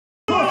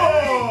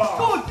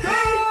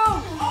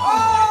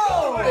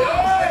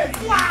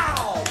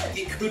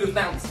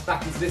have bounced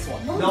back into this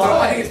one. No,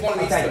 I think it's one of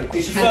these two.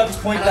 It's your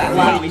furthest point back.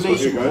 Wow,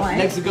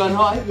 Legs are going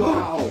high.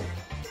 Wow.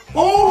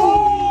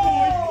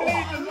 Oh!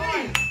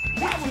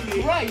 That was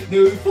great.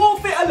 New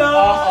forfeit alert!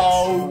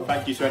 Uh-oh.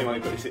 Thank you to anyone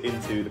who put this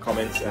into the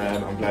comments.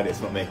 I'm glad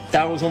it's not me.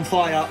 Daryl's on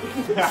fire.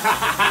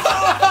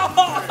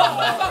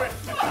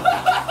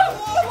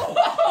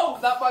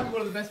 That might be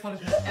one of the best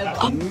punishments ever.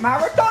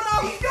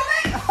 Maradona, you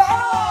got it!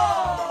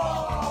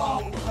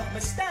 Oh!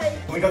 Mistake.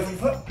 Can we go from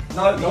the foot?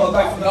 No, you gotta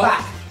go from the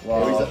back.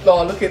 Wow.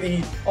 Oh, look at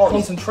the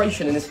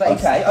concentration in his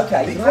face.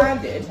 Okay, he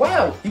landed.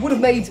 Wow, he would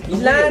have made. He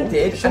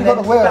landed, and then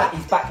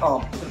his back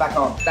arm. The back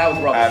arm. That was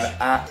rubbish.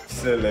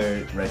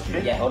 Absolute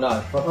Reggie. Yeah, oh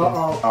no.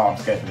 Oh, I'm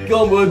scared of this.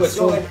 Go on, Woods.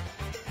 Go on.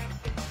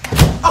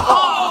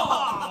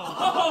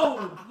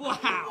 Oh,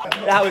 wow.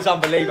 That was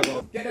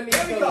unbelievable. Get him,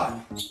 here we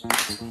go.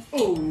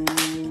 Ooh.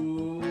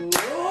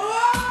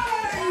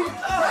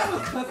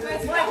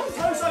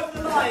 Close over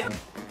the line.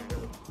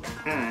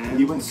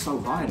 You went so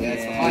high.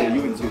 Yeah,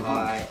 you went too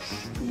high.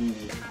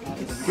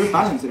 Good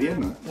balance at the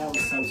end, though. That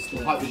was so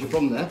still. Height was your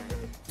problem there.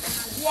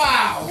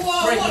 Wow.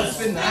 Great to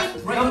spin that.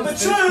 Number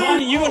 2.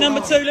 You got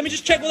number 2. Let me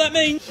just check what that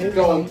means.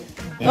 Go on.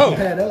 Oh.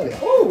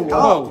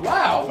 Oh,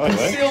 wow.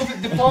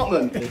 Concealed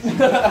department.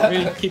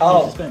 Really keep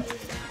in suspense.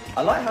 I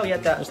like how he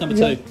had that. What's number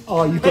 2?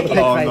 Oh, you've got the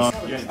peg face.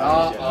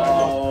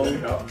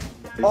 Uh-oh.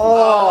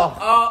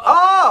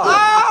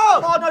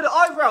 Oh no, the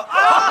eyebrow.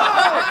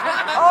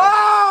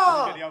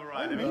 Oh! Get the other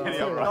right. Let me get the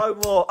other right. No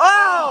more.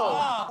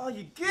 Oh,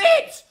 you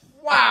git!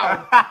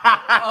 Wow.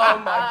 Oh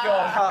my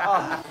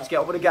god. Let's get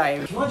on with the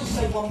game. Can I just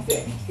say one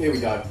thing? Here we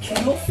go.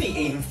 Can your feet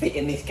even fit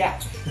in this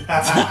gap?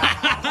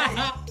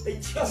 They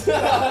just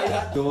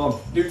go on.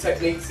 New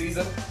technique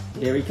season.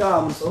 Here he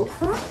comes. Oh my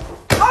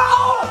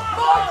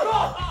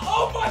god!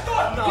 Oh my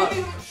god! No.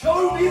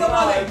 Show me the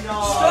money!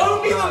 No. Show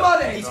me the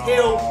money! He's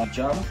ill.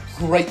 Jump.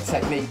 Great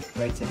technique.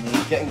 Great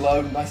technique. Getting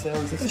low, nice air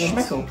resistance.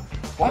 Schmeckle.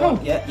 Wow.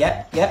 Yeah.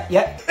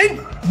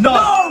 In!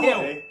 No!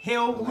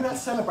 Hill. All that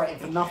celebrating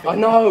for nothing. I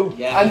know.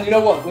 Yeah. And you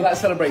know what? With that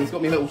celebrating, it's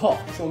got me a little hot.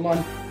 Someone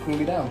mind cooling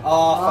me down.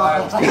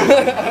 Oh,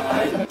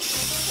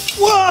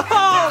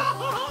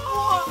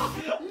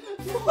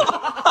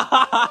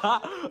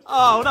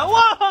 Oh no!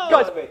 Whoa!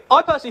 Guys,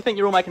 I personally think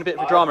you're all making a bit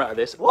of a drama out of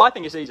this. I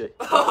think it's easy.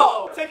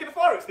 Oh, taking the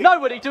forest.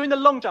 Nobody doing the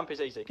long jump is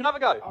easy. Can I have a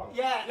go?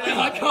 Yeah.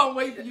 I can't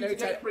wait for you to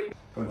get free.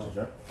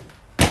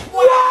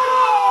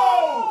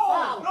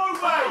 Whoa! No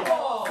way!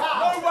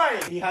 No way!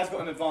 He has got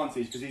an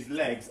advantage because his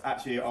legs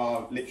actually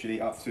are literally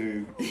up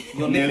to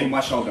nearly my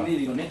shoulder.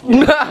 His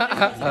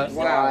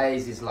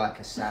eyes is like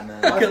a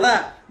salmon. Look at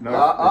that. No,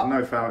 there's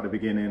no foul at the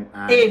beginning.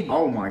 And In.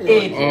 Oh my god.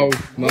 In. Oh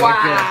my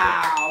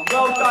Wow!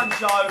 Well done,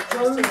 Joe.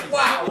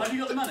 Wow. Have you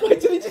got the money?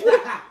 Wait, did he just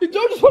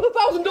Joe just won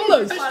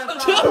 $1,000.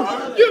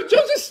 Joe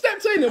just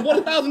stepped in and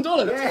won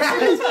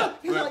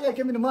 $1,000. He's like, yeah,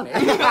 give me the money.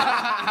 I'm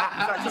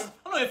not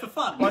here for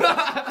fun.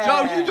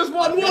 Joe, you just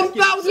won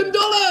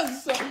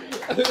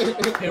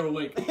 $1,000. Here a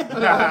week.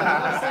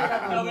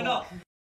 No, we're not.